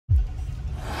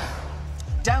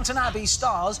Downton Abbey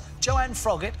stars Joanne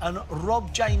Froggatt and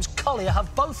Rob James Collier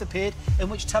have both appeared in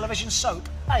which television soap?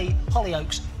 A.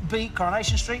 Hollyoaks, B.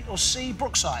 Coronation Street, or C.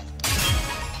 Brookside?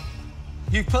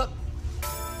 You put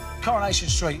Coronation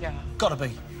Street. Yeah. Gotta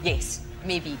be. Yes,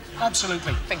 maybe.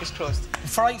 Absolutely. Fingers crossed.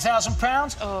 For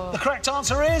 £8,000, Oh. the correct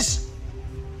answer is...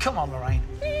 Come on, Lorraine.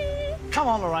 Come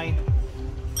on, Lorraine.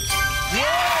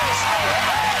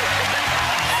 Yes!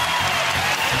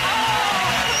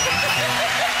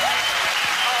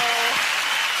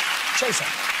 Chaser.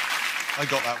 I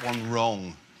got that one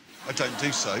wrong. I don't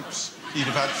do soaps. You'd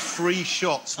have had 3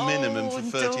 shots minimum for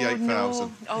 38,000.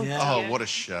 No. Oh, Yeah. Oh, dear. what a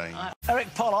shame.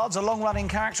 Eric Pollard's a long-running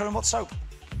character in what soap?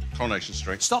 Coronation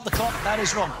Street. Stop the clock, that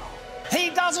is wrong. He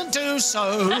doesn't do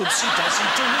soaps, he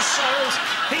doesn't do soaps,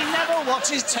 he never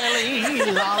watches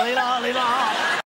telly, la-li-la-li-la.